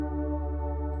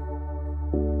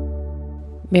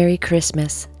Merry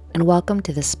Christmas, and welcome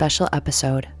to this special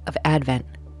episode of Advent,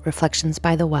 Reflections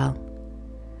by the Well.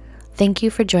 Thank you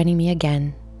for joining me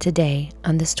again today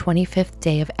on this 25th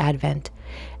day of Advent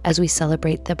as we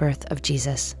celebrate the birth of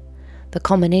Jesus, the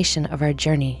culmination of our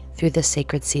journey through this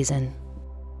sacred season.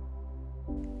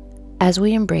 As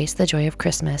we embrace the joy of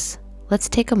Christmas, let's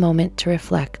take a moment to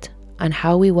reflect on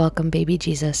how we welcome baby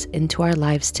Jesus into our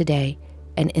lives today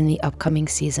and in the upcoming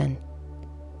season.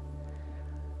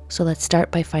 So let's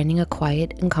start by finding a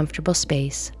quiet and comfortable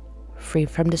space, free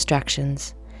from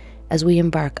distractions, as we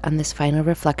embark on this final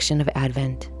reflection of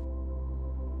Advent.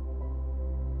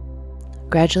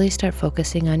 Gradually start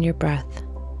focusing on your breath,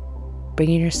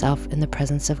 bringing yourself in the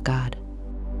presence of God.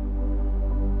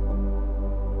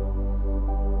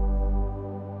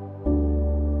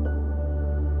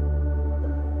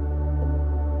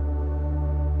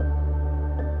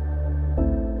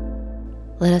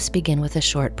 Let us begin with a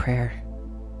short prayer.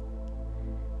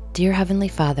 Dear Heavenly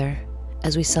Father,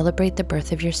 as we celebrate the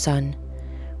birth of your Son,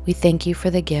 we thank you for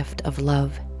the gift of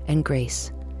love and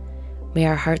grace. May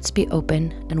our hearts be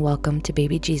open and welcome to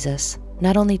baby Jesus,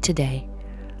 not only today,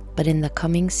 but in the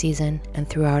coming season and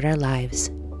throughout our lives.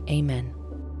 Amen.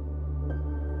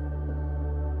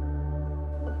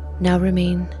 Now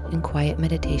remain in quiet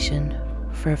meditation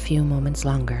for a few moments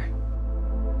longer.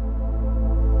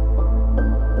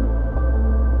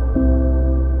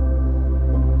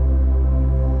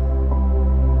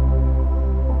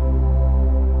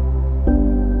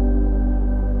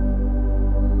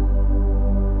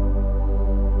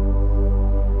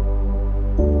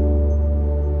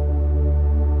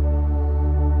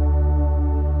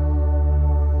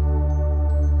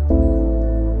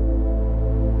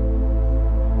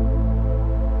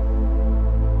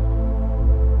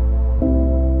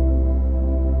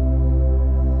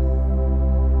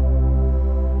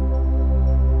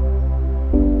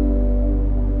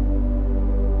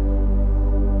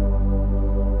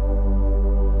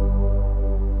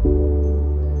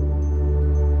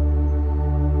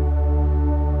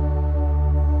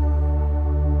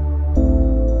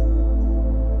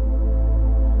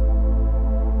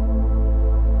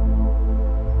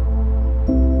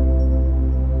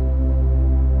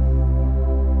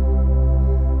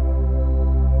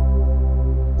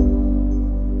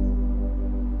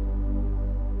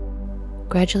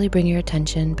 Gradually bring your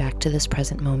attention back to this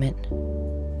present moment,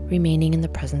 remaining in the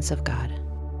presence of God.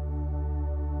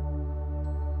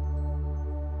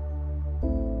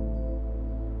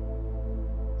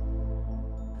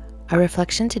 Our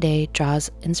reflection today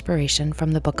draws inspiration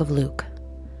from the book of Luke,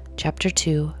 chapter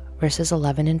 2, verses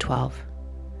 11 and 12,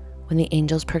 when the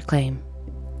angels proclaim,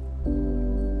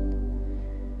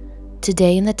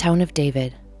 "Today in the town of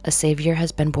David, a Savior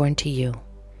has been born to you.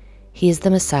 He is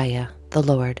the Messiah, the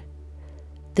Lord.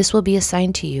 This will be a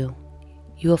sign to you.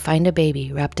 You will find a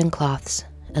baby wrapped in cloths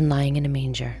and lying in a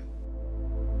manger."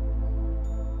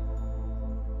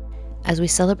 As we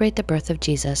celebrate the birth of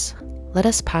Jesus, let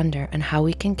us ponder on how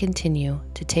we can continue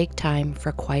to take time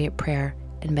for quiet prayer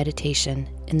and meditation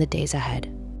in the days ahead.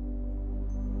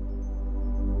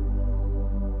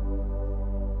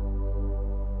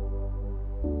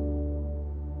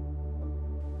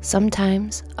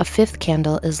 Sometimes a fifth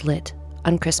candle is lit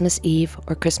on Christmas Eve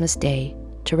or Christmas Day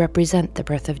to represent the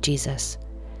birth of Jesus.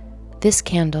 This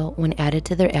candle, when added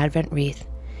to their Advent wreath,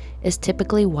 is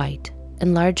typically white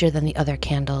and larger than the other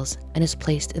candles and is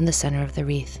placed in the center of the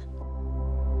wreath.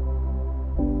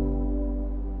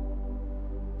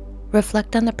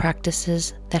 Reflect on the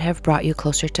practices that have brought you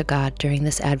closer to God during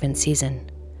this Advent season.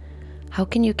 How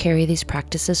can you carry these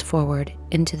practices forward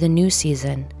into the new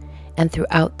season and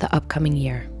throughout the upcoming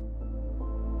year?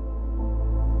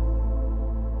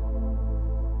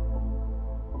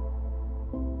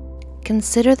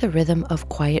 Consider the rhythm of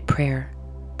quiet prayer,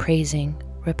 praising,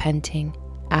 repenting,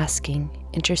 asking,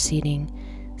 interceding,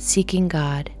 seeking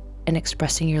God, and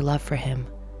expressing your love for Him.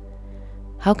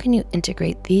 How can you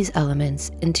integrate these elements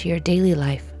into your daily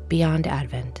life beyond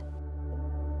Advent?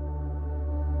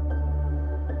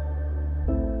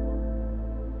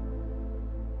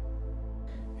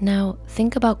 Now,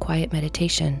 think about quiet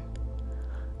meditation,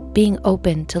 being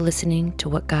open to listening to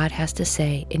what God has to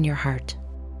say in your heart.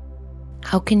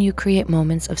 How can you create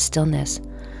moments of stillness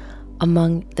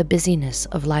among the busyness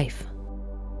of life?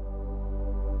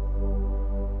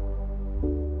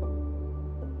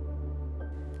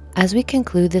 As we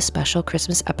conclude this special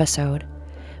Christmas episode,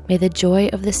 may the joy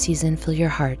of the season fill your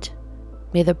heart.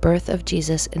 May the birth of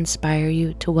Jesus inspire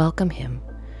you to welcome Him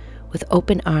with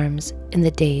open arms in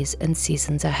the days and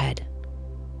seasons ahead.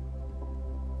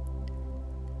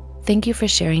 Thank you for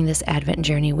sharing this Advent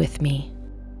journey with me.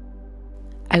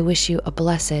 I wish you a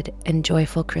blessed and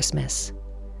joyful Christmas.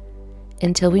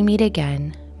 Until we meet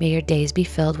again, may your days be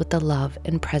filled with the love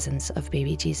and presence of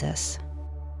baby Jesus.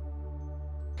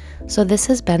 So this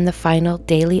has been the final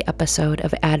daily episode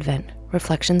of Advent,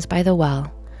 Reflections by the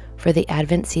Well, for the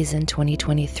Advent season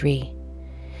 2023.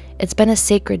 It's been a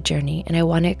sacred journey, and I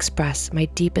want to express my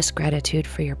deepest gratitude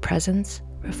for your presence,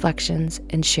 reflections,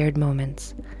 and shared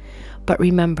moments. But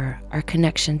remember, our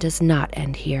connection does not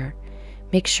end here.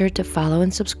 Make sure to follow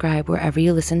and subscribe wherever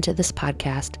you listen to this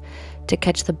podcast to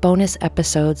catch the bonus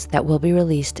episodes that will be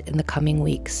released in the coming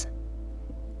weeks.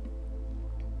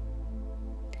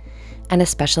 And a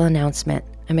special announcement,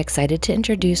 I'm excited to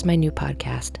introduce my new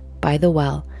podcast, By the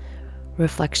Well,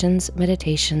 Reflections,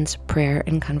 Meditations, Prayer,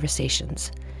 and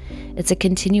Conversations. It's a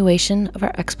continuation of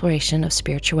our exploration of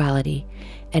spirituality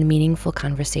and meaningful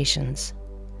conversations.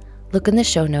 Look in the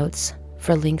show notes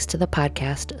for links to the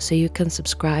podcast so you can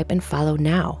subscribe and follow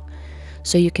now,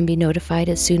 so you can be notified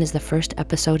as soon as the first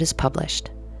episode is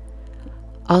published.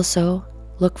 Also,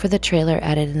 look for the trailer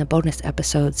added in the bonus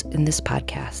episodes in this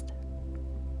podcast.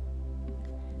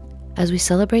 As we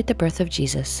celebrate the birth of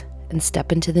Jesus and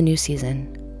step into the new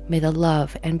season, may the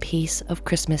love and peace of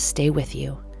Christmas stay with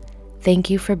you. Thank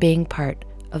you for being part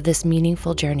of this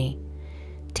meaningful journey.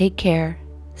 Take care,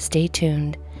 stay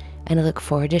tuned, and I look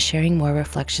forward to sharing more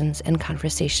reflections and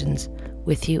conversations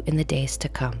with you in the days to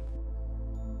come.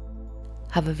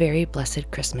 Have a very blessed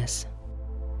Christmas.